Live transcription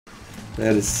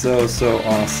That is so, so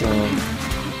awesome.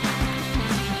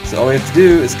 So all we have to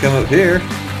do is come up here,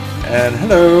 and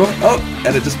hello, oh,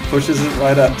 and it just pushes it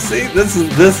right up. See, this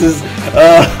is,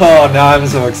 oh, now I'm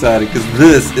so excited, because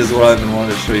this is what I've been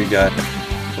wanting to show you guys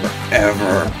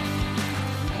forever.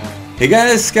 Hey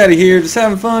guys, Scotty here, just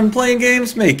having fun, playing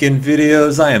games, making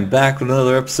videos. I am back with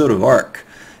another episode of ARK.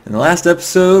 In the last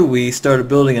episode, we started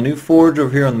building a new forge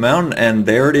over here on the mountain, and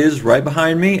there it is right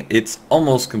behind me. It's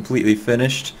almost completely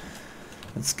finished.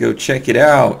 Let's go check it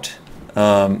out.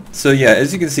 So yeah,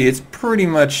 as you can see, it's pretty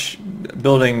much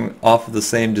building off of the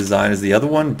same design as the other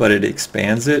one, but it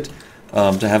expands it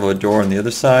to have a door on the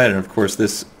other side, and of course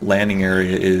this landing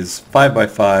area is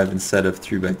 5x5 instead of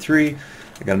 3x3.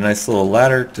 I got a nice little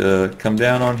ladder to come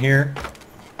down on here,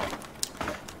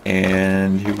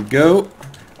 and here we go.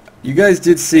 You guys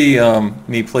did see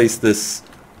me place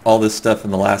all this stuff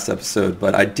in the last episode,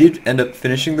 but I did end up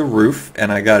finishing the roof,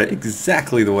 and I got it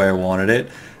exactly the way I wanted it.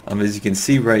 As you can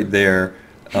see right there,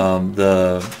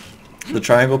 the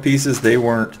triangle pieces, they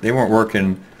weren't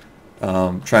working.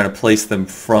 Trying to place them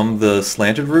from the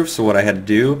slanted roof, so what I had to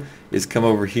do is come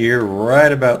over here,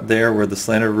 right about there where the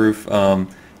slanted roof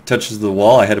touches the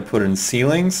wall. I had to put in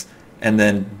ceilings and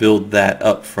then build that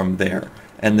up from there.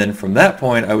 And then from that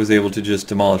point, I was able to just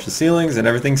demolish the ceilings, and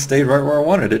everything stayed right where I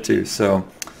wanted it to. So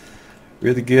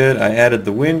really good. I added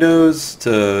the windows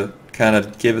to kind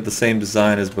of give it the same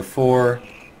design as before.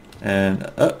 And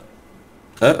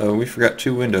uh-oh, we forgot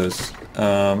 2 windows.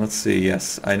 Let's see.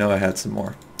 Yes, I know I had some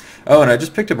more. Oh, and I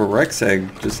just picked up a Rex egg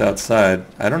just outside.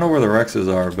 I don't know where the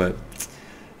Rexes are, but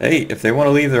hey, if they want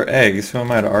to leave their eggs, who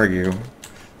am I to argue?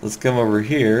 Let's come over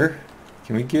here.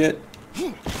 Can we get...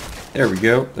 There we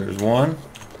go. There's one.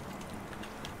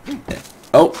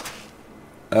 Oh.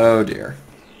 Oh dear.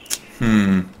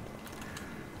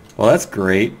 Well, that's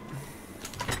great.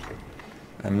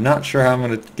 I'm not sure how I'm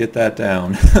going to get that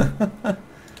down.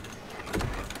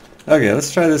 Okay,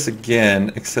 let's try this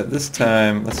again, except this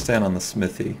time, let's stand on the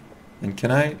smithy. And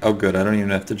can I? Oh good, I don't even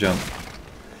have to jump.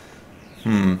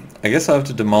 I guess I'll have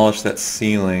to demolish that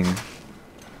ceiling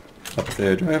up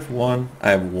there. Do I have one?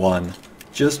 I have one.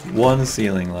 Just one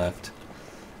ceiling left.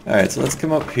 Alright, so let's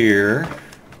come up here.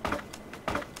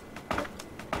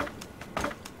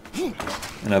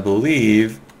 And I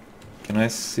believe... Can I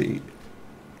see?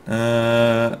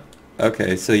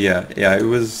 Okay, so yeah, it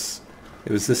was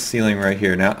this ceiling right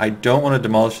here. Now, I don't want to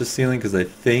demolish this ceiling because I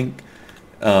think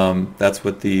that's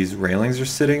what these railings are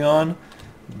sitting on.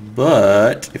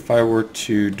 But if I were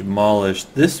to demolish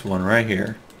this one right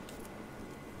here...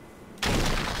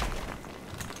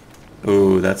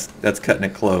 Oh, that's cutting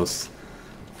it close.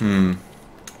 Can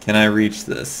I reach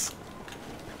this?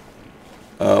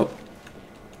 Oh,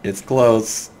 it's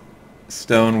close.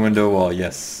 Stone window wall,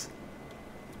 yes.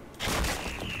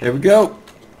 There we go.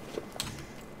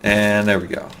 And there we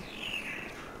go.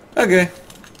 Okay,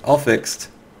 all fixed.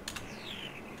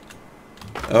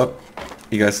 Oh,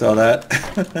 you guys saw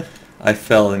that? I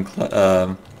fell and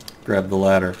grabbed the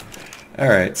ladder.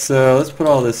 Alright, so let's put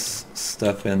all this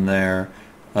stuff in there.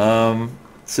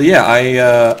 So yeah,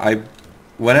 I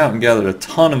went out and gathered a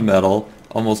ton of metal,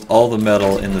 almost all the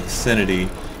metal in the vicinity,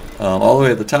 all the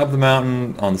way at the top of the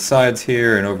mountain, on the sides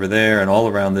here, and over there, and all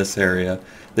around this area.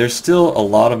 There's still a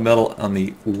lot of metal on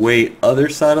the way other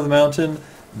side of the mountain,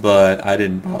 but I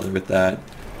didn't bother with that.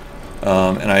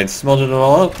 And I smelted it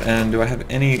all up, and do I have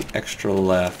any extra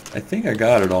left? I think I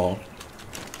got it all.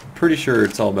 Pretty sure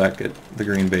it's all back at the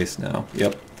green base now.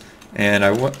 Yep. And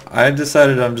I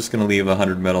decided I'm just going to leave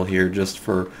 100 metal here just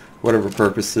for whatever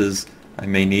purposes I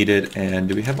may need it. And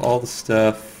do we have all the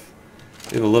stuff?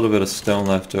 We have a little bit of stone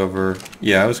left over.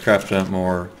 Yeah, I was crafting up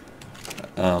more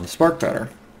spark powder.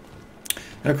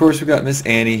 And of course we've got Miss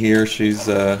Annie here. She's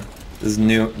is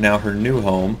now her new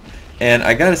home. And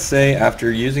I gotta say,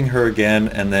 after using her again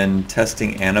and then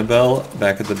testing Annabelle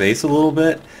back at the base a little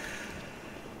bit,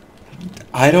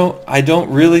 I don't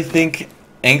really think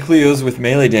Ankylos with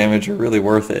melee damage are really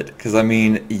worth it. Because I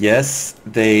mean, yes,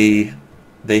 they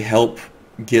help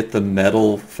get the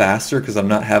metal faster because I'm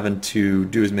not having to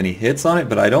do as many hits on it,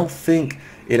 but I don't think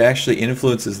it actually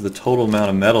influences the total amount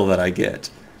of metal that I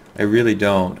get. I really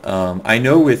don't. I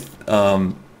know with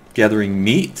gathering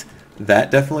meat, that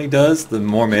definitely does. The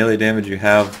more melee damage you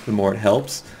have, the more it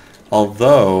helps.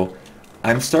 Although,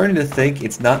 I'm starting to think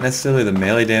it's not necessarily the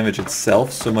melee damage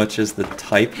itself so much as the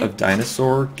type of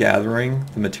dinosaur gathering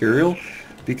the material.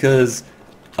 Because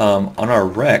on our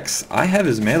Rex, I have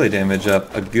his melee damage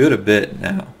up a good bit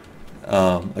now.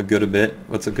 A good bit?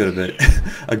 What's a good bit?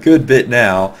 A good bit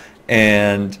now.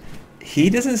 And he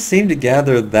doesn't seem to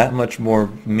gather that much more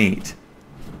meat.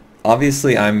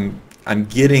 Obviously, I'm I'm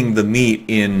getting the meat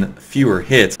in fewer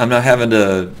hits. I'm not having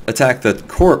to attack the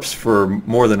corpse for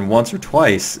more than once or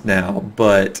twice now,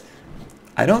 but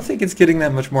I don't think it's getting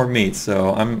that much more meat,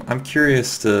 so I'm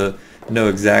curious to know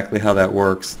exactly how that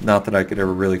works. Not that I could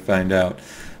ever really find out.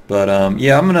 But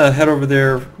yeah, I'm gonna head over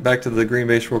there back to the green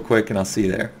base real quick and I'll see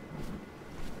you there.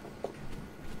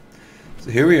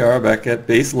 So here we are back at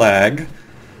base lag.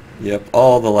 Yep,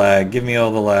 all the lag. Give me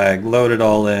all the lag. Load it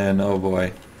all in. Oh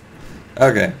boy.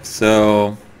 Okay,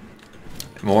 so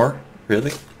more?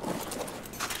 Really?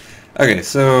 Okay,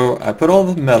 so I put all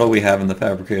the metal we have in the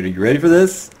fabricator. You ready for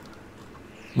this?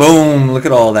 Boom! Look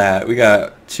at all that. We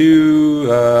got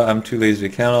I'm too lazy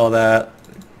to count all that.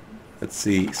 Let's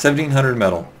see, 1,700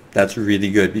 metal. That's really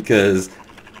good because,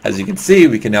 as you can see,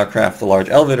 we can now craft the large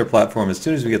elevator platform as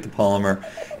soon as we get the polymer.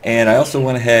 And I also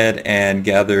went ahead and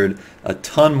gathered a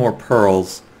ton more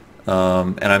pearls,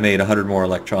 and I made 100 more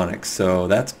electronics, so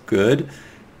that's good.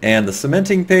 And the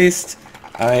cementing paste,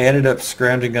 I ended up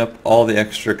scrounging up all the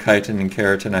extra chitin and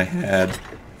keratin I had.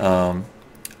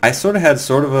 I sort of had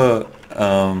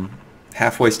a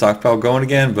halfway stockpile going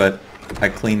again, but I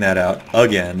cleaned that out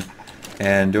again.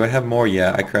 And do I have more?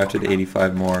 Yeah, I crafted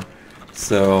 85 more.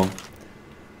 So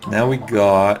now we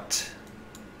got,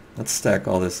 let's stack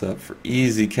all this up for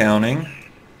easy counting.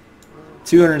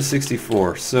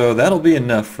 264. So that'll be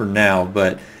enough for now,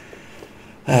 but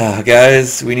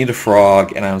guys, we need a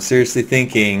frog, and I'm seriously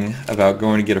thinking about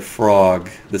going to get a frog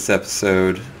this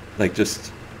episode, like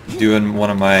just doing one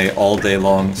of my all day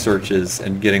long searches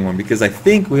and getting one, because I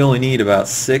think we only need about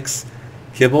 6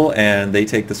 kibble and they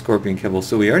take the scorpion kibble,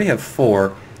 so we already have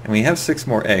 4 and we have 6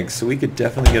 more eggs, so we could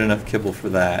definitely get enough kibble for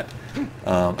that.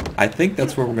 I think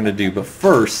that's what we're going to do, but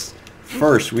first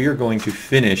we are going to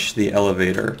finish the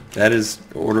elevator. That is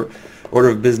order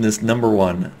of business number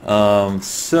 1.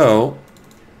 So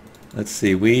let's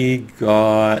see, we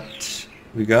got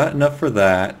enough for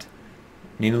that.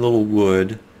 Need a little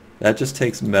wood. That just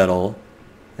takes metal,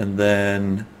 and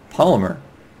then polymer.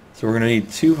 So we're going to need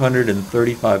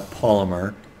 235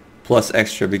 polymer plus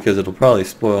extra because it'll probably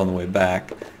spoil on the way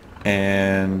back.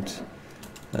 And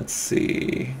let's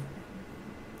see.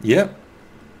 Yep.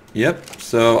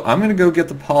 So I'm going to go get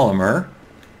the polymer,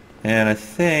 and I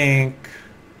think,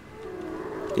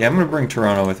 yeah, I'm going to bring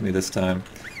Toronto with me this time.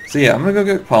 So yeah, I'm going to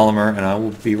go get polymer, and I will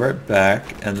be right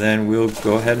back, and then we'll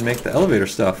go ahead and make the elevator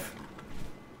stuff.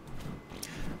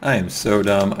 I am so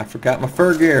dumb. I forgot my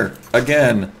fur gear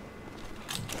again.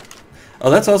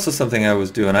 Oh, that's also something I was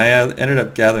doing. I ended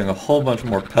up gathering a whole bunch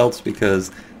more pelts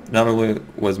because not only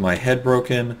was my head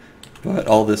broken, but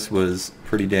all this was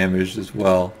pretty damaged as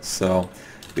well. So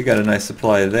we got a nice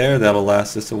supply there. That'll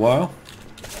last us a while.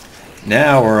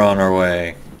 Now we're on our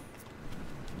way.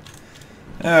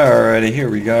 Alrighty,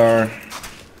 here we are.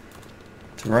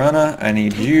 Tirana, I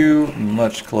need you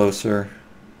much closer.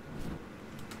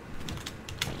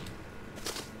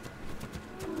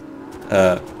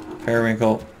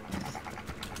 Periwinkle.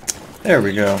 There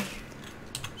we go.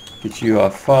 Get you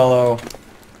off follow.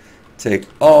 Take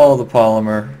all the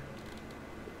polymer.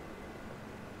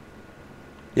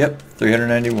 Yep,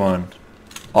 391.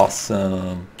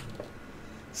 Awesome.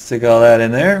 Stick all that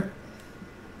in there.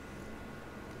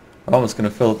 I'm almost going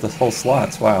to fill up the whole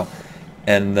slots. Wow.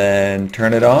 And then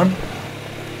turn it on.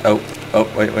 Oh,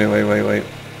 wait.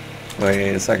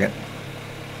 Wait a second.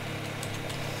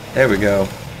 There we go.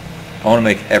 I want to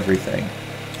make everything.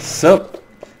 So,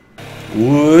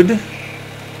 wood,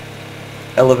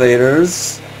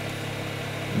 elevators,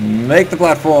 make the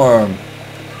platform.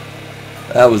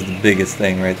 That was the biggest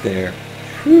thing right there.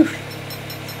 Whew.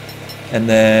 And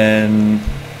then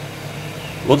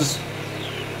we'll just,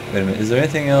 wait a minute, is there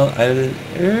anything else?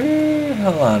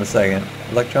 Hold on a second.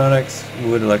 Electronics,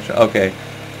 wood, okay.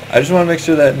 I just want to make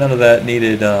sure that none of that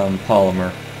needed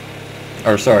polymer,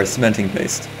 or sorry, cementing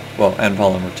paste. Well, and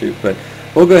polymer too, but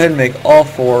we'll go ahead and make all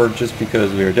 4 just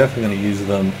because we are definitely going to use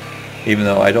them, even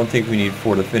though I don't think we need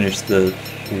 4 to finish the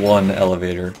 1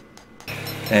 elevator.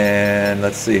 And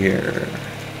let's see here.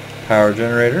 Power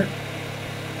generator.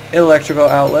 Electrical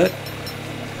outlet.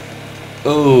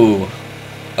 Oh,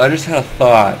 I just had a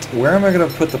thought. Where am I going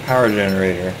to put the power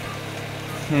generator?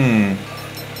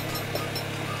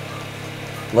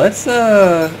 Let's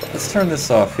turn this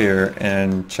off here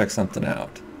and check something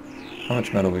out. How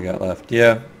much metal we got left?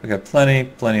 Yeah, we got plenty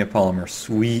of polymer.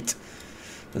 Sweet.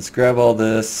 Let's grab all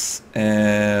this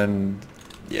and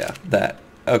yeah, that.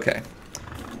 Okay.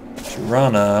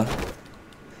 Tirana.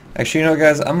 Actually, you know,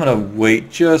 guys, I'm gonna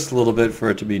wait just a little bit for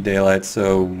it to be daylight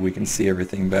so we can see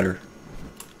everything better.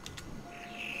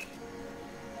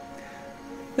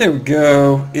 There we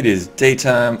go. It is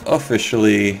daytime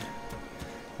officially.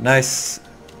 Nice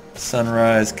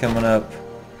sunrise coming up.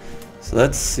 So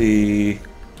let's see,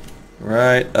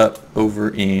 right up over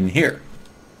in here.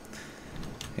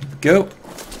 Here we go.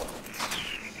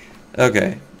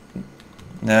 Okay.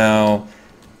 Now,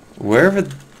 wherever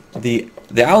the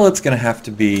outlet's gonna have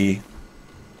to be,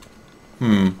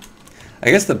 I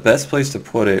guess the best place to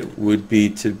put it would be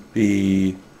to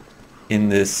be in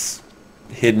this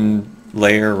hidden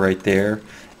layer right there.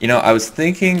 You know, I was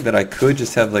thinking that I could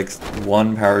just have like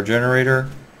one power generator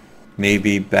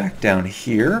maybe back down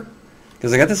here,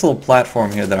 because I got this little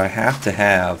platform here that I have to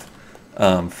have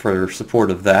for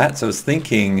support of that. So I was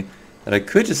thinking that I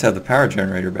could just have the power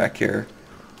generator back here.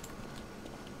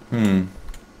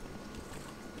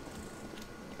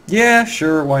 Yeah,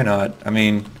 sure, why not? I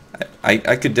mean,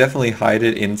 I could definitely hide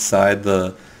it inside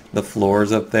the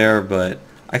floors up there, but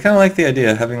I kind of like the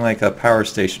idea of having like a power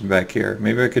station back here.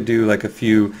 Maybe I could do like a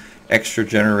few extra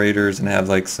generators and have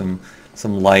like some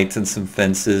lights and some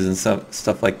fences and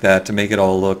stuff like that to make it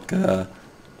all look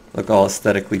all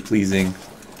aesthetically pleasing.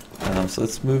 So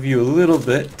let's move you a little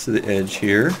bit to the edge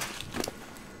here.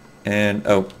 And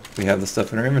oh, we have the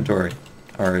stuff in our inventory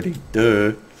already.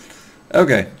 Duh.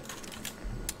 Okay.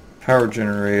 Power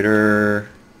generator.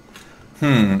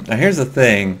 Now here's the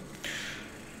thing.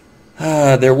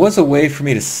 There was a way for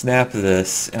me to snap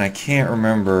this, and I can't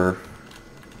remember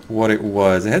what it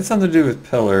was. It had something to do with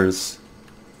pillars.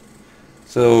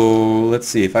 So let's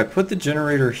see. If I put the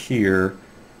generator here,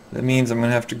 that means I'm going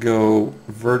to have to go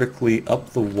vertically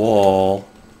up the wall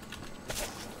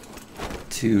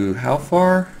to how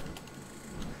far?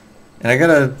 And I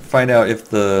gotta find out if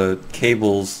the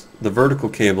cables, the vertical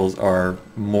cables, are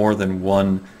more than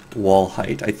one wall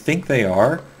height. I think they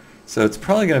are, so it's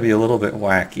probably going to be a little bit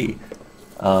wacky.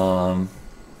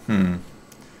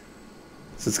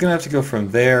 So it's going to have to go from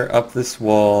there up this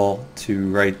wall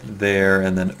to right there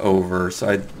and then over.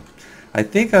 So I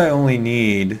think I only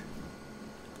need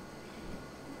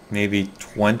maybe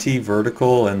 20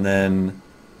 vertical and then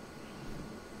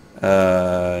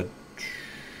well,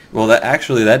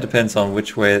 that depends on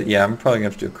which way. Yeah, I'm probably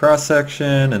going to have to do a cross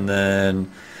section and then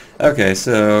okay,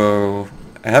 so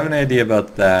I have an idea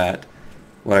about that.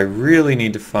 What I really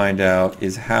need to find out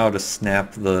is how to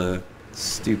snap the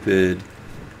stupid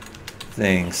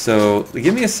thing. So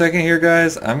give me a second here,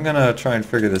 guys. I'm gonna try and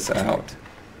figure this out.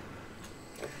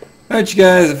 Alright, you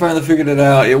guys, I finally figured it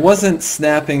out. It wasn't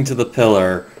snapping to the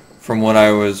pillar from what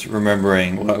I was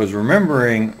remembering. What I was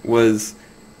remembering was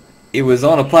it was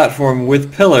on a platform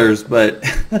with pillars, but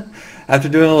after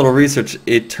doing a little research,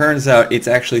 it turns out it's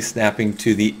actually snapping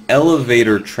to the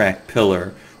elevator track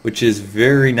pillar, which is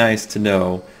very nice to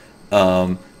know.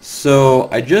 So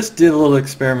I just did a little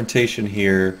experimentation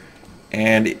here,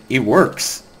 and it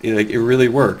works. It really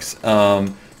works.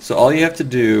 So all you have to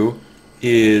do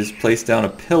is place down a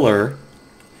pillar,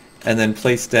 and then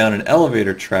place down an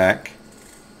elevator track,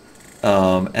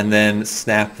 and then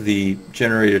snap the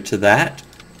generator to that,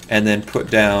 and then put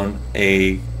down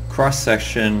a cross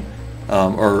section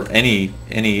or any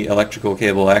electrical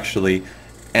cable actually,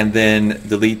 and then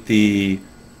delete the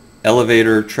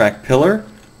elevator track pillar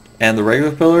and the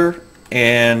regular pillar,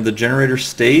 and the generator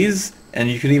stays, and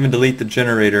you can even delete the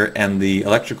generator and the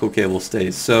electrical cable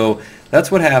stays. So that's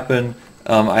what happened.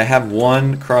 I have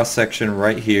one cross section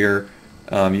right here.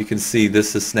 You can see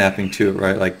this is snapping to it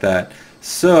right like that.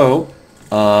 So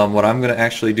what I'm going to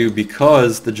actually do,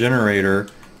 because the generator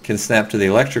can snap to the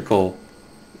electrical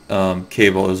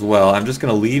cable as well, I'm just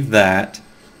going to leave that.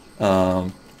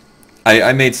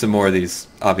 I made some more of these,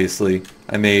 obviously.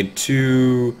 I made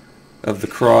 2 of the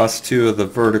cross, 2 of the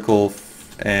vertical,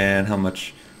 and how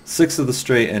much? 6 of the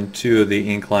straight and 2 of the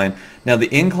incline. Now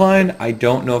the incline, I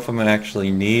don't know if I'm going to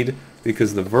actually need,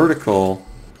 because the vertical,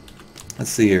 let's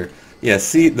see here. Yeah,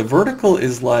 see, the vertical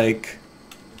is like,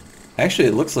 actually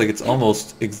it looks like it's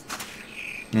almost, it's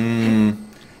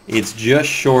just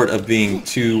short of being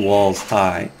 2 walls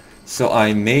high. So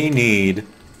I may need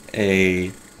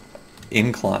a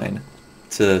incline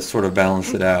to sort of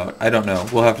balance it out. I don't know.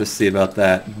 We'll have to see about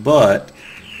that. But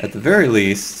at the very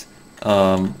least,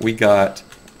 we got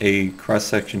a cross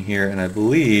section here, and I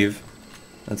believe,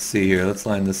 let's see here, let's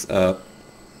line this up.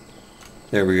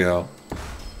 There we go.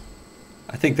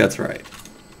 I think that's right.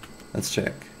 Let's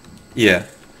check. Yeah.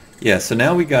 Yeah, so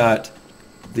now we got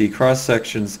the cross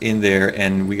sections in there,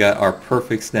 and we got our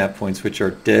perfect snap points, which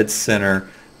are dead center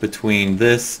between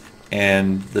this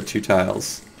and the 2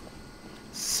 tiles.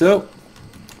 So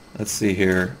let's see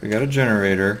here. We got a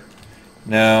generator.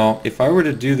 Now, if I were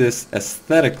to do this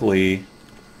aesthetically,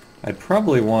 I'd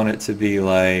probably want it to be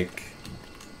like,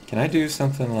 can I do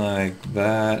something like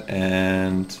that?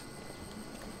 And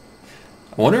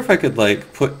I wonder if I could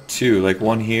like put two, like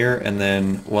one here and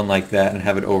then one like that and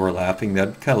have it overlapping.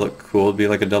 That'd kind of look cool. It'd be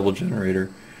like a double generator.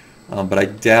 But I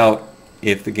doubt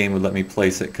if the game would let me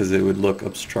place it because it would look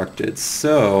obstructed.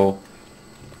 So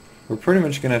we're pretty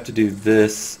much going to have to do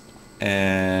this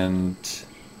and...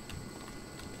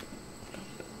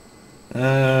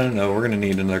 no, we're going to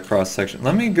need another cross section.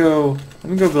 Let me go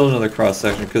build another cross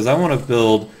section because I want to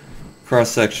build cross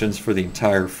sections for the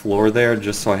entire floor there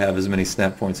just so I have as many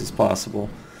snap points as possible.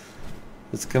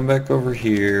 Let's come back over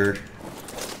here.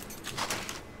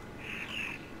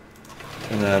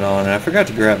 Turn that on. And I forgot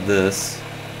to grab this.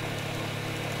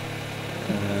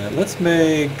 Let's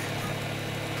make...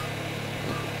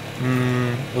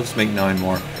 let's make 9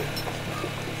 more.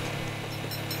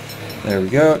 There we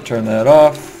go. Turn that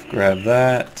off. Grab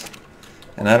that.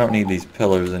 And I don't need these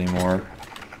pillars anymore.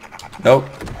 Nope.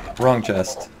 Wrong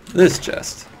chest. This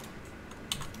chest.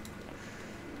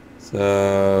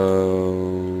 So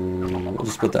we'll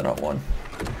just put that on 1.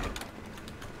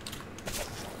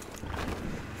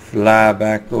 Fly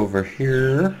back over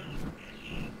here.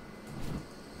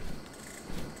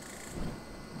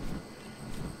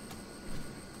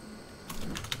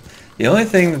 The only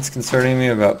thing that's concerning me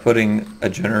about putting a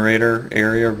generator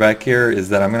area back here is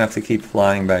that I'm going to have to keep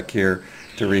flying back here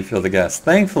to refill the gas.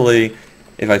 Thankfully,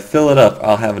 if I fill it up,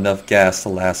 I'll have enough gas to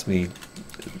last me,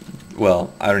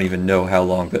 well, I don't even know how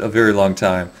long, but a very long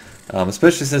time.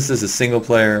 Especially since this is single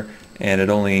player and it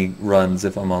only runs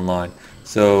if I'm online.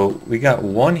 So we got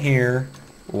 1 here,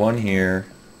 1 here.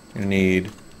 You need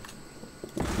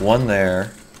 1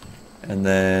 there, and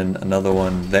then another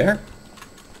 1 there.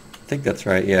 I think that's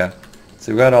right, yeah.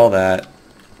 So we got all that.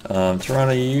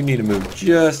 Toronto, you need to move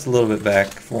just a little bit back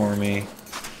for me.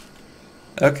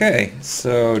 Okay,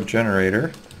 so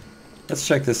generator. Let's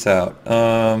check this out.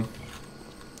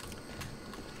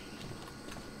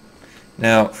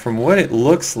 Now, from what it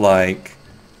looks like,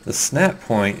 the snap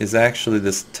point is actually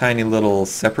this tiny little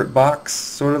separate box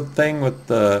sort of thing with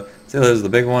the... See, there's the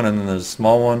big one and then there's a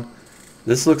small one.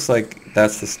 This looks like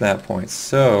that's the snap point.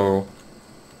 So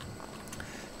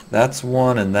that's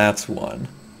 1 and that's 1.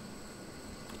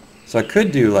 So I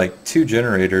could do like 2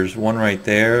 generators, 1 right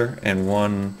there and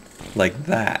 1 like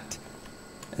that.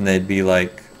 And they'd be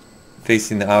like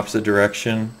facing the opposite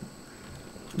direction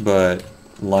but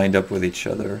lined up with each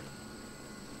other.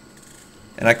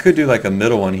 And I could do like a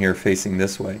middle one here facing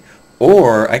this way.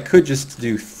 Or I could just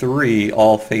do 3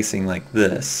 all facing like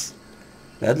this.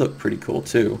 That'd look pretty cool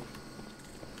too.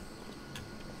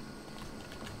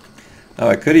 Oh,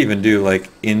 I could even do like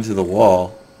into the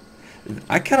wall.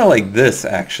 I kind of like this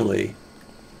actually.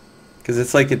 Because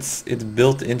it's like it's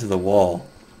built into the wall.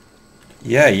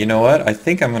 Yeah, you know what? I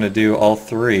think I'm going to do all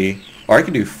 3. Or I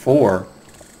could do 4.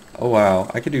 Oh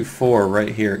wow, I could do 4 right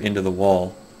here into the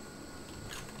wall.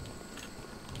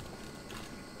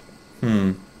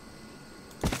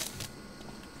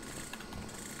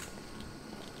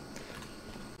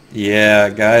 Yeah,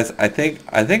 guys, I think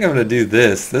I'm gonna do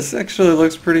this. This actually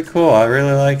looks pretty cool. I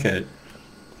really like it.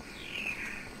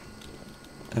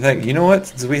 In fact, you know what?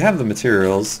 Since we have the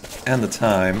materials and the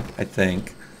time, I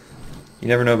think. You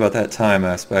never know about that time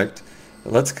aspect.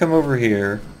 But let's come over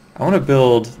here. I want to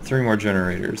build 3 more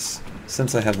generators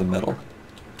since I have the metal.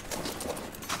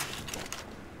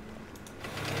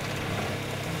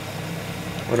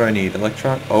 What do I need?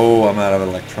 Electron? Oh, I'm out of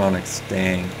electronics.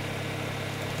 Dang.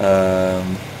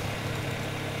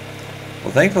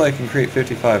 Well, thankfully I can create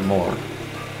 55 more.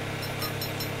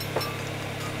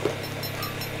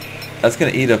 That's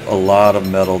going to eat up a lot of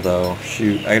metal, though.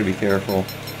 Shoot, I gotta be careful.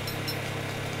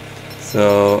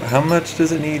 So, how much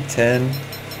does it need? 10?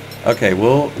 Okay,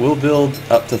 we'll build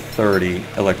up to 30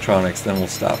 electronics, then we'll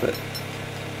stop it.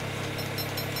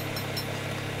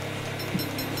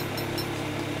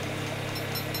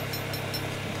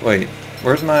 Wait,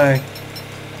 where's my...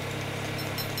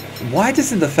 Why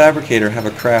doesn't the fabricator have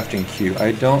a crafting queue?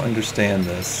 I don't understand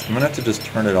this. I'm gonna have to just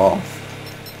turn it off.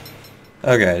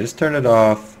 Okay, just turn it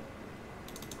off.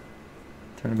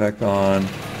 Turn it back on.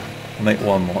 I'll make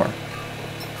 1 more.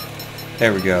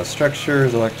 There we go.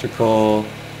 Structures, electrical.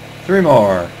 3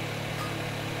 more.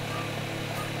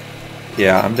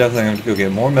 Yeah, I'm definitely going to go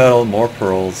get more metal, more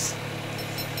pearls.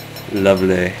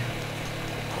 Lovely.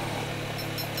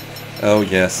 Oh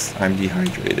yes, I'm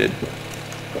dehydrated.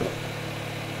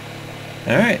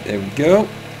 Alright, there we go.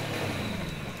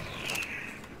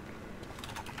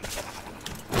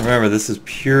 Remember, this is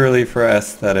purely for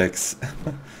aesthetics.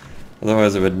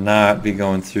 Otherwise I would not be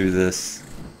going through this.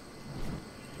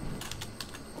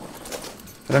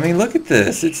 But I mean, look at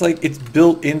this. It's like it's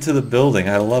built into the building.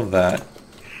 I love that.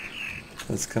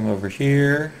 Let's come over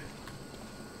here.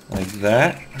 Like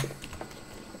that.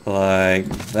 like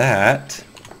that,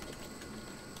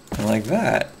 and like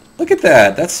that. Look at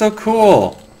that. That's so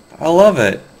cool. I love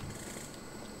it.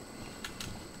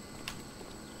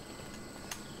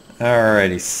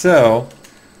 Alrighty, so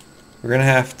we're gonna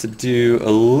have to do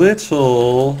a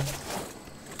little...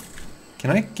 Can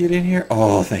I get in here?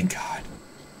 Oh, thank God.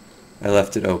 I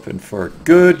left it open for a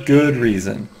good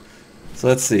reason. So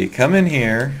let's see, come in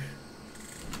here.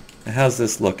 How's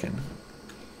this looking?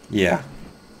 Yeah.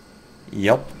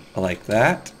 Yep, I like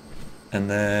that. And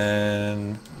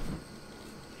then...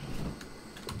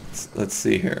 Let's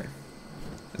see here.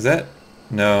 Is that...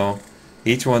 No.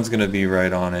 Each one's going to be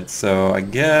right on it. So I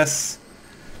guess...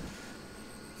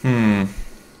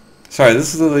 Sorry,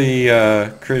 this is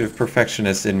the creative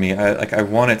perfectionist in me. I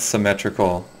want it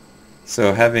symmetrical.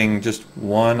 So having just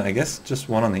one, I guess just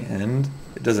one on the end.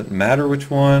 It doesn't matter which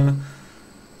one.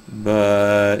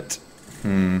 But...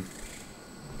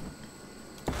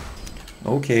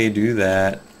 Okay, do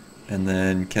that. And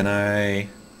then can I...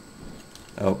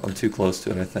 Oh, I'm too close to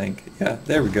it, I think. Yeah,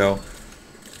 there we go.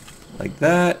 Like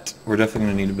that. We're definitely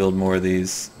going to need to build more of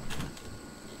these.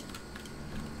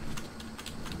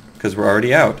 Because we're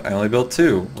already out. I only built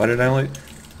 2. Why did I only...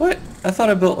 What? I thought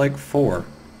I built like 4.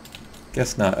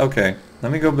 Guess not. Okay,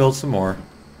 let me go build some more.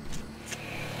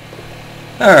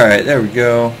 Alright, there we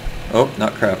go. Oh,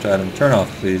 not craft item. Turn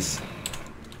off, please.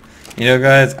 You know,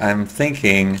 guys, I'm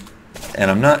thinking,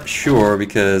 and I'm not sure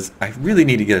because I really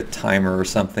need to get a timer or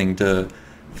something to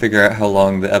figure out how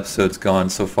long the episode's gone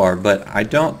so far, but I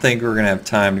don't think we're going to have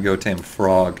time to go tame a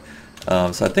frog. So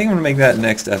I think I'm going to make that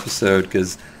next episode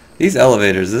because these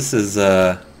elevators, this is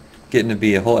getting to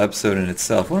be a whole episode in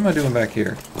itself. What am I doing back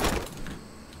here?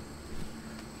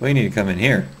 Well, you need to come in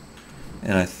here.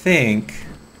 And I think...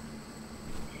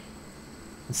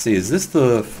 Let's see, is this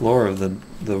the floor of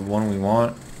the one we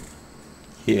want?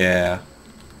 Yeah.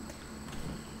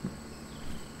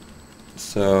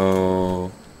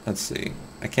 So, let's see.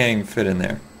 I can't even fit in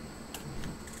there.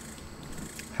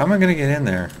 How am I going to get in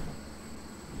there?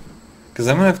 Because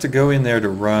I'm going to have to go in there to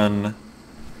run...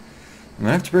 I'm going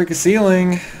to have to break a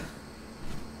ceiling.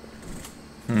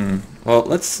 Well,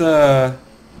 let's... Oh,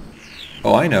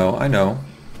 I know.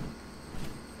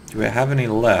 Do I have any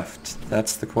left?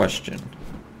 That's the question.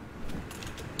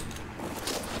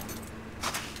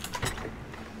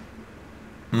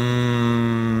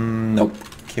 Nope.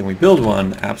 Can we build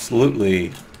one?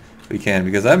 Absolutely we can,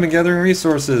 because I've been gathering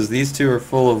resources. These 2 are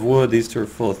full of wood, these 2 are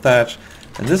full of thatch,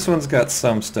 and this one's got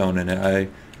some stone in it. I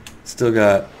still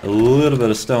got a little bit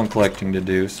of stone collecting to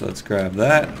do, so let's grab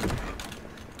that.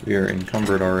 We are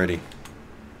encumbered already.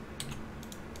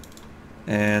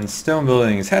 And stone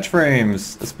buildings, hatch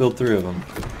frames. Let's build 3 of them,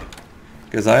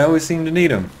 because I always seem to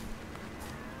need them.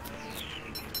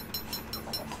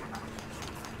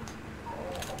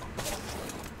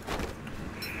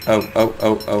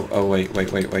 Oh, wait.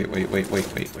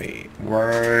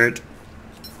 Word.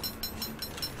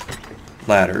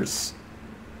 Ladders.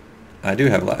 I do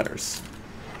have ladders.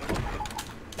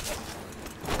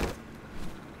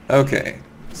 Okay,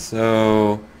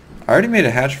 so I already made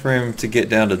a hatch frame to get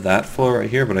down to that floor right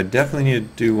here, but I definitely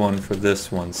need to do one for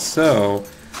this one. So,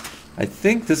 I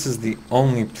think this is the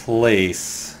only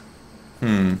place.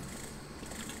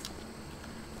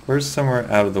 Where's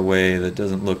somewhere out of the way that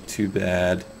doesn't look too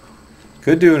bad?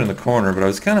 Could do it in the corner, but I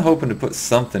was kind of hoping to put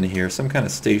something here, some kind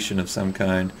of station of some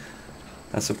kind.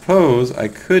 I suppose I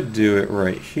could do it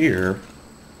right here.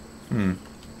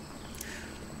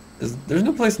 There's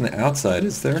no place on the outside,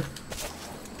 is there?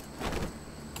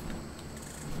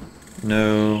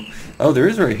 No. Oh, there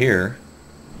is right here.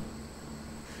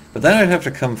 But then I'd have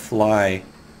to come fly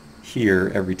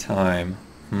here every time.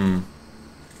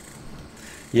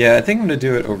 Yeah, I think I'm going to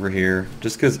do it over here,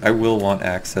 just because I will want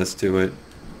access to it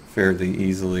fairly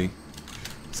easily.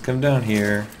 Let's come down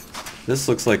here. This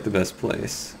looks like the best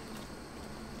place.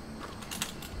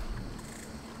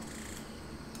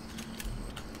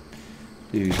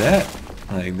 Do that,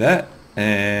 like that,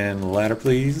 and ladder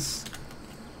please.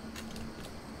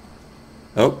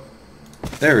 Oh,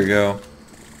 there we go.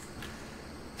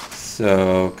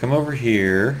 So, come over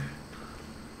here.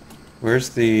 Where's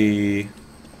the...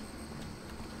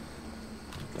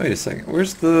 Wait a second,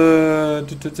 where's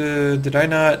the... Did I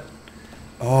not...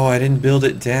 Oh, I didn't build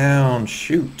it down,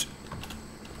 shoot.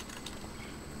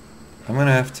 I'm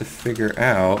gonna have to figure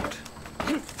out...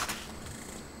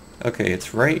 Okay,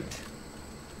 it's right...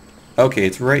 Okay,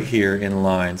 it's right here in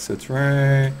line, so it's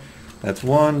right... That's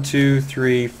 1, 2,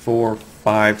 3, 4,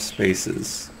 5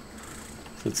 spaces.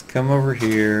 So let's come over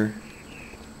here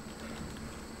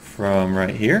from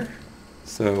right here.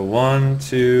 So 1,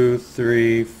 2,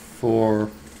 3, 4,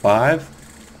 5.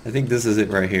 I think this is it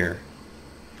right here.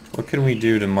 What can we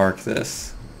do to mark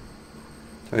this?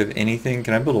 Do I have anything?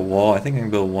 Can I build a wall? I think I can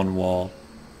build one wall.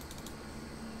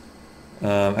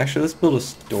 Actually, let's build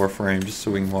a door frame just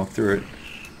so we can walk through it.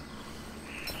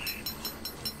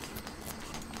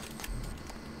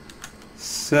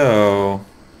 So,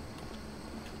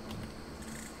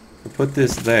 we'll put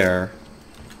this there.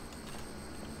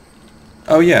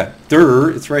 Oh yeah,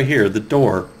 it's right here, the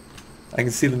door. I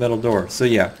can see the metal door. So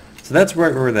yeah, so that's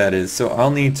right where that is. So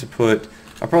I'll need to put,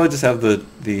 I'll probably just have the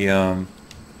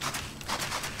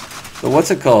what's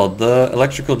it called? The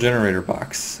electrical generator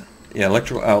box. Yeah,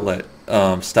 electrical outlet.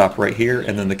 Stop right here,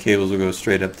 and then the cables will go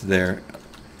straight up to there.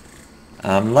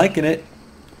 I'm liking it.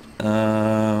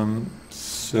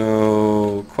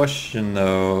 So, question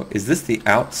though, is this the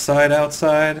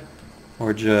outside,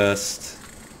 or just...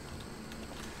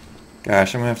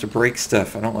 Gosh, I'm gonna have to break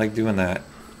stuff. I don't like doing that.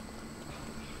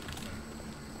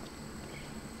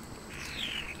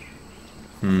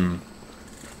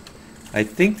 I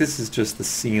think this is just the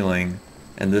ceiling,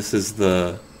 and this is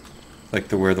the, like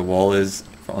the where the wall is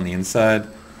on the inside.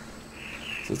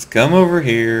 So let's come over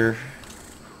here.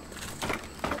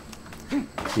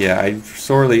 Yeah, I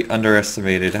sorely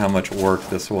underestimated how much work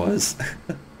this was.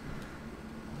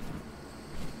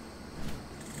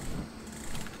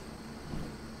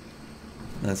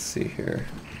 Let's see here.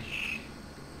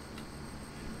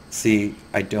 See,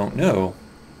 I don't know.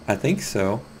 I think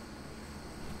so.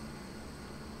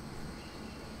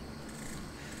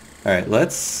 Alright,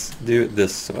 let's do it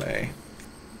this way.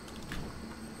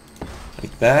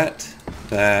 Like that,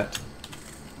 that.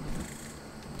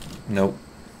 Nope.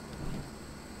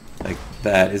 Like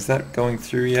that. Is that going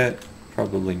through yet?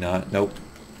 Probably not. Nope.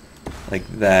 Like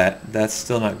that. That's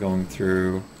still not going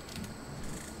through.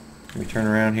 Can we turn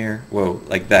around here? Whoa,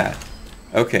 like that.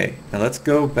 Okay, now let's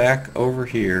go back over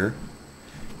here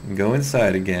and go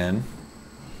inside again.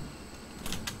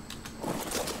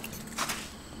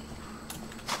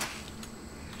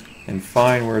 And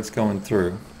find where it's going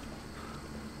through.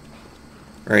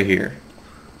 Right here.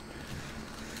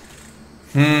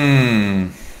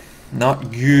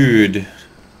 Not good,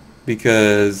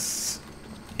 because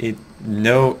it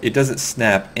doesn't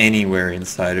snap anywhere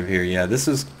inside of here. Yeah, this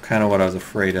is kind of what I was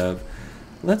afraid of.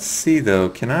 Let's see though,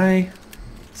 can I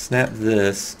snap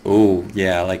this? Oh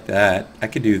yeah, like that. I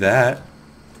could do that.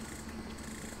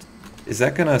 Is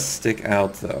that gonna stick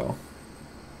out though?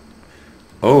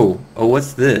 Oh,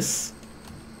 what's this?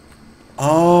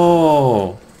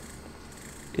 Oh,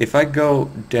 if I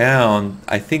go down,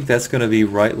 I think that's gonna be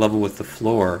right level with the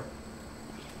floor.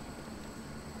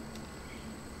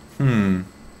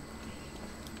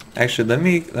 Actually, let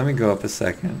me go up a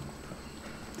second.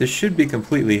 This should be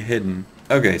completely hidden.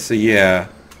 Okay, so yeah,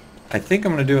 I think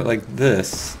I'm gonna do it like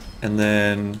this, and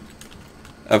then,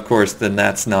 of course, then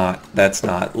that's not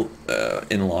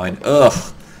in line.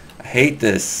 Ugh, I hate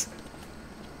this.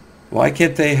 Why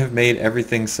can't they have made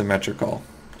everything symmetrical?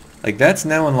 Like, that's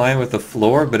now in line with the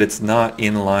floor, but it's not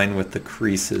in line with the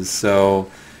creases.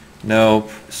 So, nope.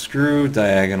 Screw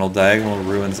diagonal. Diagonal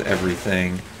ruins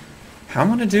everything. How am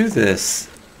I going to do this?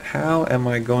 How am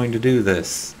I going to do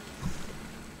this?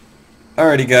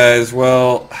 Alrighty, guys.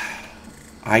 Well,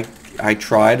 I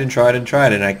tried and tried and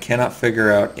tried, and I cannot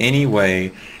figure out any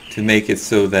way to make it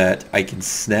so that I can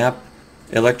snap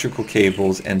electrical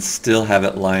cables and still have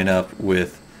it line up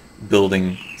with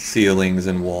building ceilings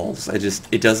and walls.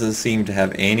 It doesn't seem to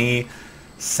have any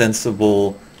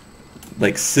sensible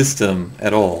like system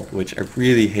at all, which I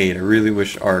really hate. I really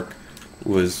wish ARK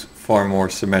was far more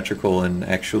symmetrical and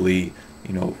actually,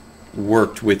 you know,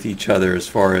 worked with each other as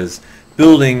far as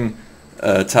building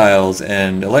tiles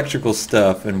and electrical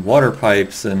stuff and water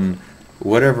pipes and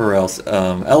whatever else,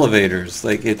 elevators.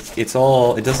 Like it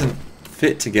doesn't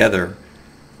fit together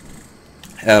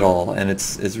at all, and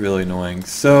it's really annoying.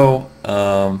 So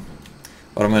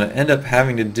what I'm going to end up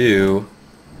having to do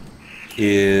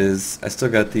is, I still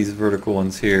got these vertical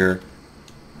ones here,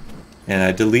 and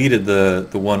I deleted the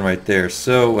one right there.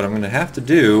 So what I'm going to have to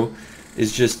do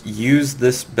is just use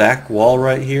this back wall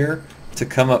right here to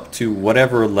come up to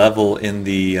whatever level in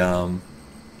the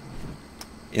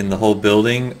whole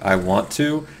building I want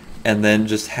to, and then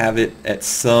just have it at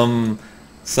some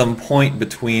point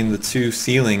between the two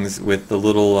ceilings with the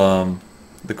little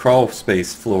the crawl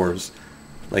space floors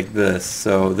like this.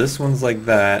 So this one's like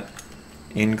that,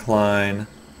 incline.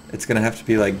 It's gonna have to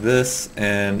be like this,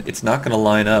 and it's not gonna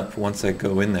line up once I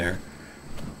go in there.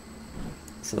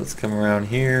 So let's come around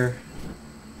here.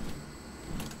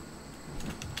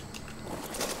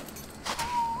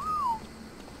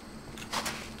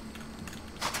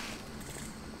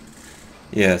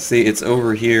 Yeah, see, it's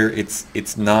over here.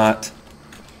 It's not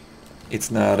it's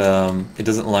not, it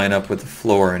doesn't line up with the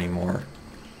floor anymore.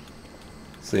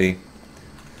 See?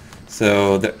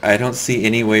 So I don't see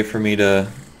any way for me to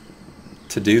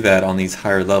do that on these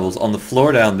higher levels. On the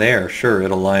floor down there, sure,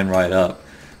 it'll line right up.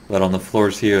 But on the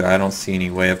floors here, I don't see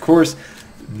any way. Of course,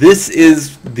 this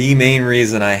is the main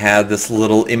reason I had this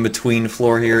little in-between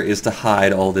floor here, is to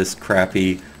hide all this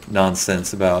crappy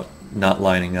nonsense about not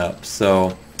lining up.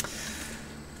 So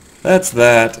that's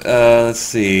that. Let's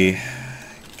see.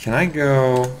 Can I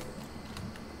go...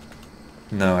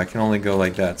 No, I can only go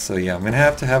like that. So yeah, I'm going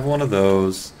to have one of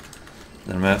those.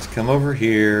 Then I'm going to have to come over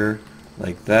here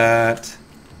like that.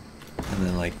 And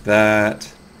then like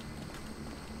that.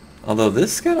 Although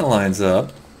this kind of lines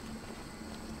up.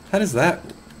 How does that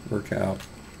work out?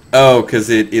 Oh, because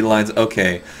it lines...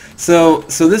 Okay. So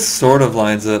this sort of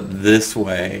lines up this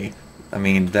way. I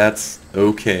mean, that's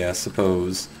okay, I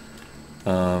suppose.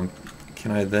 Can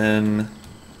I then...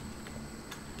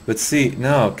 But see,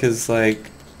 no, because like...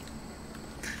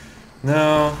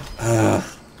 No. No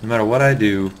matter what I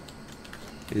do,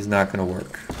 it is not going to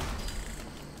work.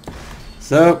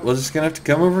 So, we're just going to have to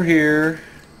come over here.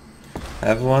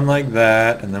 Have one like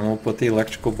that, and then we'll put the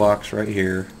electrical box right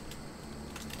here.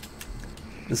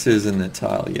 This is in the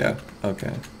tile, yeah.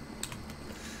 Okay.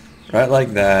 Right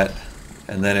like that,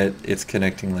 and then it's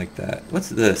connecting like that. What's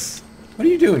this? What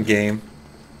are you doing, game?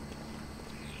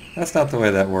 That's not the way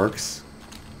that works.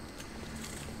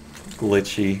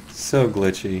 Glitchy. So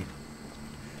glitchy.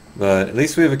 But at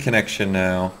least we have a connection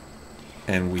now,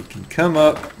 and we can come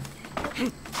up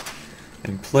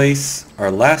and place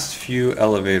our last few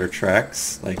elevator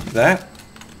tracks like that,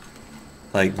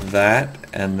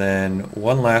 and then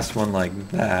one last one like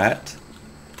that.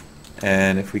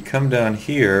 And if we come down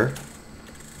here,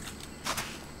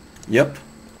 yep,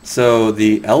 so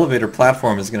the elevator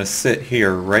platform is going to sit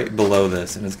here right below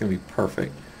this, and it's going to be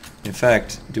perfect. In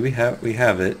fact, we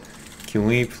have it. Can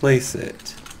we place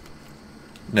it?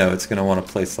 No, it's going to want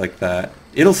to place like that.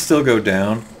 It'll still go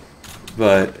down,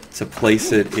 but to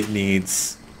place it, it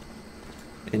needs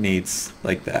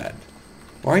like that.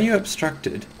 Why are you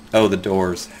obstructed? Oh, the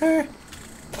doors. Heh.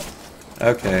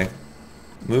 Okay.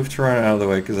 Move Toronto out of the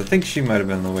way, because I think she might have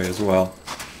been in the way as well.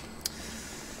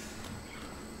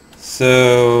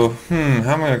 So, how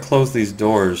am I going to close these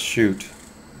doors? Shoot.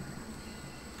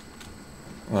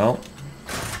 Well,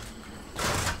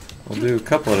 we'll do a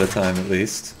couple at a time at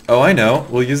least. Oh, I know.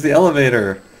 We'll use the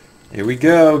elevator. Here we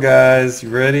go, guys. You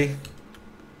ready?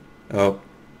 Oh,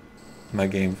 my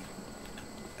game.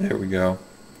 There we go.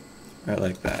 Right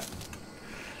like that.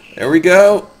 There we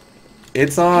go.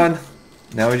 It's on.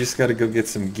 Now we just got to go get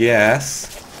some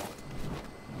gas.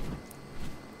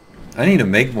 I need to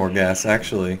make more gas,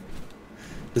 actually.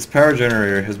 This power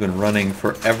generator has been running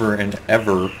forever and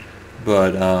ever,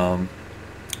 but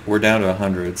we're down to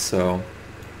 100, so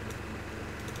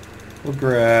we'll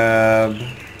grab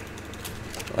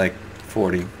like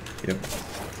 40. Yep.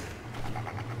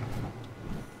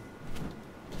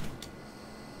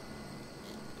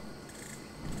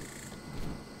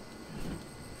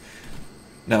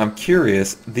 Now I'm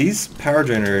curious, these power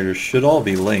generators should all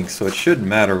be linked, so it shouldn't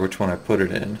matter which one I put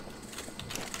it in.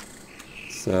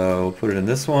 So we'll put it in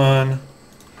this one,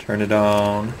 turn it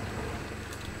on.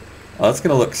 Oh, that's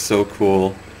going to look so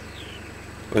cool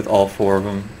with all four of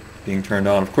them being turned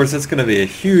on. Of course, it's going to be a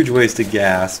huge waste of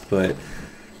gas, but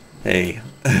hey,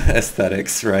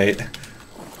 aesthetics, right?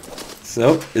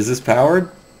 So, is this powered?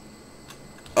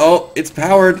 Oh, it's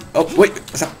powered. Oh, wait,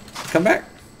 stop. Come back.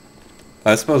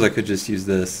 I suppose I could just use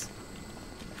this.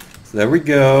 So there we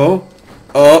go.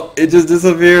 Oh, it just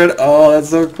disappeared. Oh, that's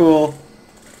so cool.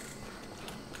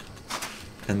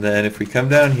 And then if we come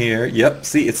down here, yep,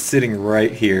 see, it's sitting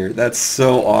right here. That's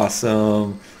so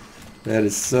awesome. That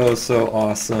is so, so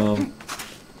awesome.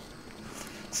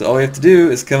 So all we have to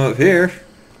do is come up here,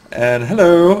 and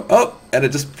hello. Oh, and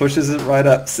it just pushes it right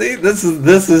up. See, this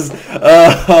is,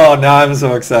 oh, now I'm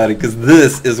so excited, because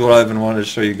this is what I've been wanting to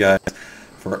show you guys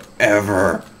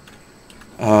forever.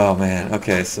 Oh man,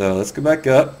 okay, so let's go back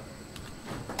up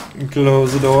and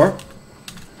close the door.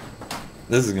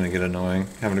 This is gonna get annoying,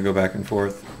 having to go back and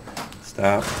forth.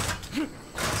 Stop.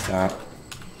 Stop.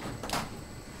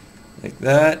 Like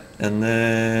that, and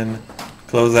then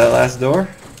close that last door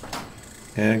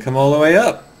and come all the way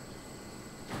up.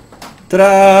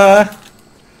 Ta-da!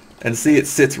 And see, it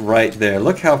sits right there.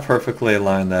 Look how perfectly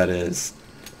aligned that is.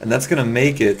 And that's gonna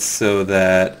make it so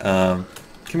that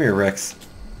come here, Rex.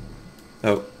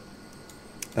 Oh,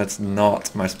 that's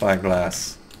not my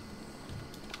spyglass.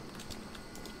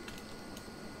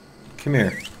 Come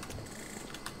here.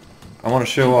 I want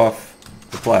to show off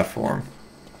the platform.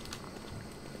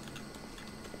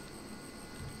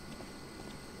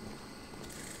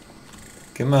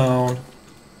 Come on.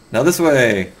 Now this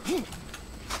way.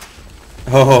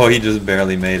 Oh, he just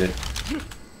barely made it.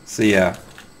 So yeah,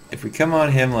 if we come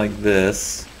on him like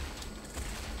this,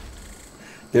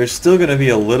 there's still going to be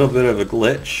a little bit of a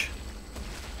glitch.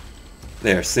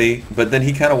 There, see? But then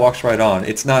he kind of walks right on.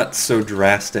 It's not so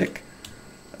drastic.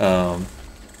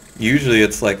 Usually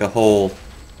it's like a whole,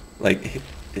 like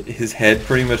his head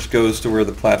pretty much goes to where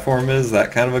the platform is,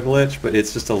 that kind of a glitch, but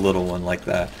it's just a little one like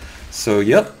that. So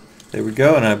yep, there we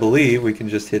go, and I believe we can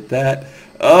just hit that.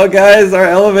 Oh guys, our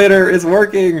elevator is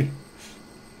working!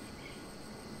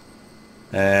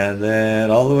 And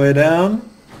then all the way down.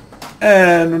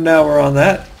 And now we're on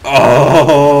that.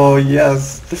 Oh,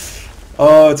 yes!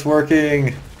 Oh, it's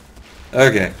working!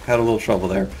 Okay, had a little trouble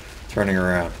there, turning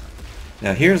around.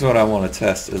 Now here's what I want to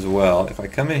test as well. If I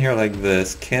come in here like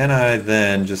this, can I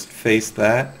then just face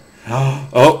that?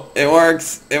 Oh, it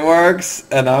works! It works!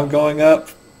 And I'm going up.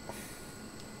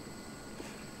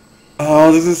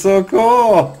 Oh, this is so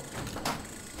cool!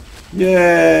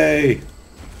 Yay!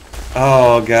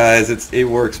 Oh, guys, it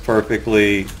works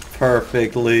perfectly.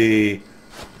 Perfectly.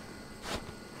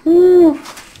 Woo!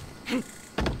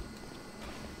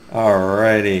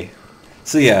 Alrighty.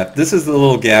 So yeah, this is the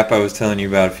little gap I was telling you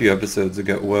about a few episodes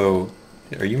ago. Whoa.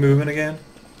 Are you moving again?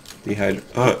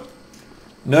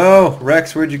 No!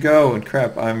 Rex, where'd you go? And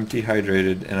crap, I'm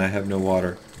dehydrated and I have no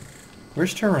water.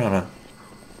 Where's Tirana?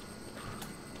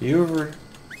 You over...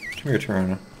 Come here,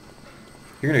 Tirana.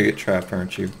 You're gonna get trapped,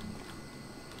 aren't you?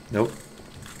 Nope.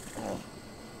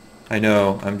 I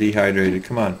know, I'm dehydrated.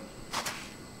 Come on.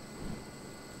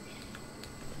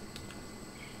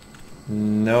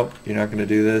 Nope, you're not gonna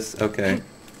do this? Okay.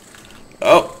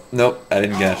 Oh! Nope, I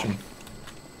didn't catch him.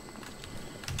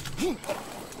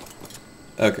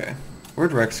 Okay.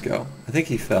 Where'd Rex go? I think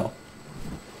he fell.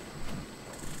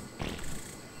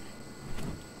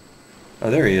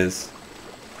 Oh, there he is.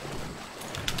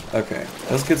 Okay,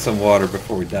 let's get some water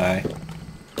before we die.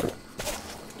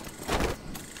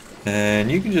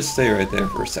 And you can just stay right there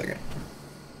for a second.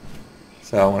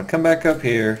 So I want to come back up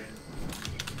here.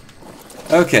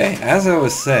 Okay, as I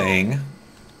was saying,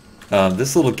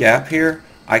 this little gap here,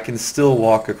 I can still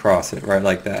walk across it right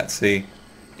like that. See?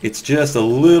 It's just a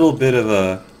little bit of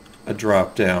a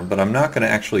drop down, but I'm not going to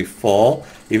actually fall,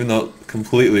 even though it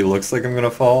completely looks like I'm going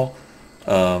to fall.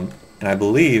 And I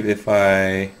believe if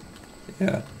I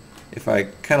kind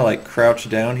of like crouch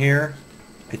down here,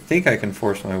 I think I can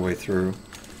force my way through.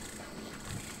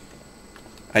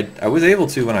 I was able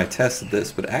to when I tested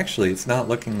this, but actually it's not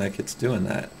looking like it's doing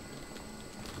that.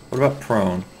 What about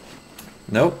prone?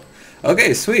 Nope.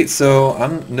 Okay, sweet. So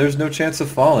there's no chance of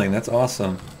falling. That's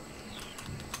awesome.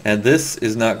 And this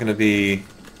is not going to be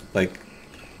like,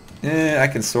 I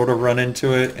can sort of run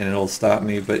into it and it'll stop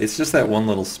me, but it's just that one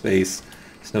little space.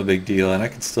 It's no big deal, and I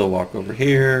can still walk over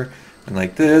here and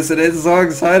like this. It is so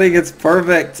exciting. It's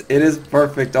perfect. It is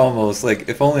perfect almost. Like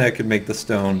if only I could make the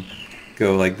stone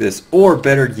go like this, or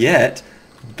better yet,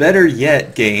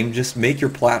 game, just make your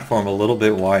platform a little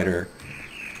bit wider.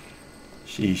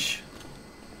 Sheesh.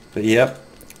 But yep,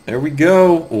 there we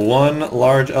go. One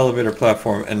large elevator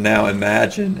platform, and now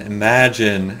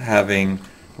imagine having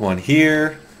one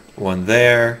here, one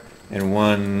there, and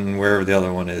one wherever the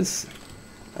other one is.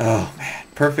 Oh man,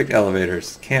 perfect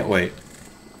elevators. Can't wait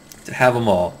to have them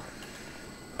all.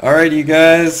 Alright, you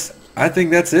guys, I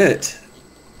think that's it.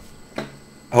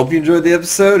 I hope you enjoyed the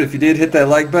episode. If you did, hit that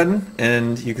like button,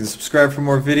 and you can subscribe for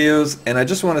more videos. And I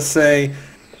just want to say,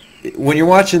 when you're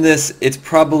watching this, it's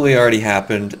probably already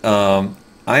happened.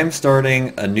 I'm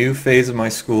starting a new phase of my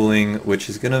schooling, which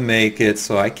is going to make it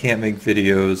so I can't make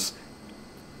videos.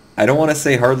 I don't want to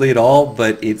say hardly at all,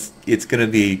 but it's going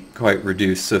to be quite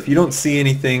reduced. So if you don't see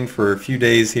anything for a few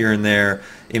days here and there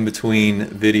in between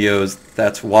videos,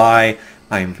 that's why.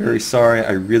 I am very sorry.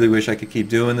 I really wish I could keep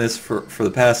doing this for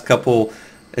the past couple.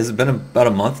 Has it been about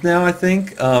a month now, I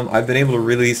think? I've been able to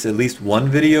release at least one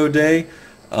video a day,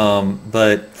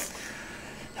 but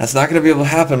that's not going to be able to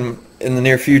happen in the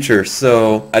near future.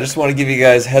 So I just want to give you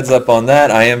guys heads up on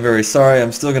that. I am very sorry.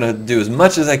 I'm still going to do as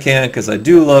much as I can because I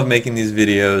do love making these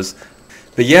videos.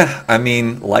 But yeah, I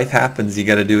mean, life happens. You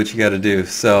got to do what you got to do.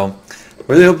 So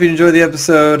really hope you enjoyed the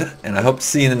episode, and I hope to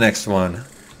see you in the next one.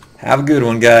 Have a good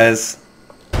one, guys.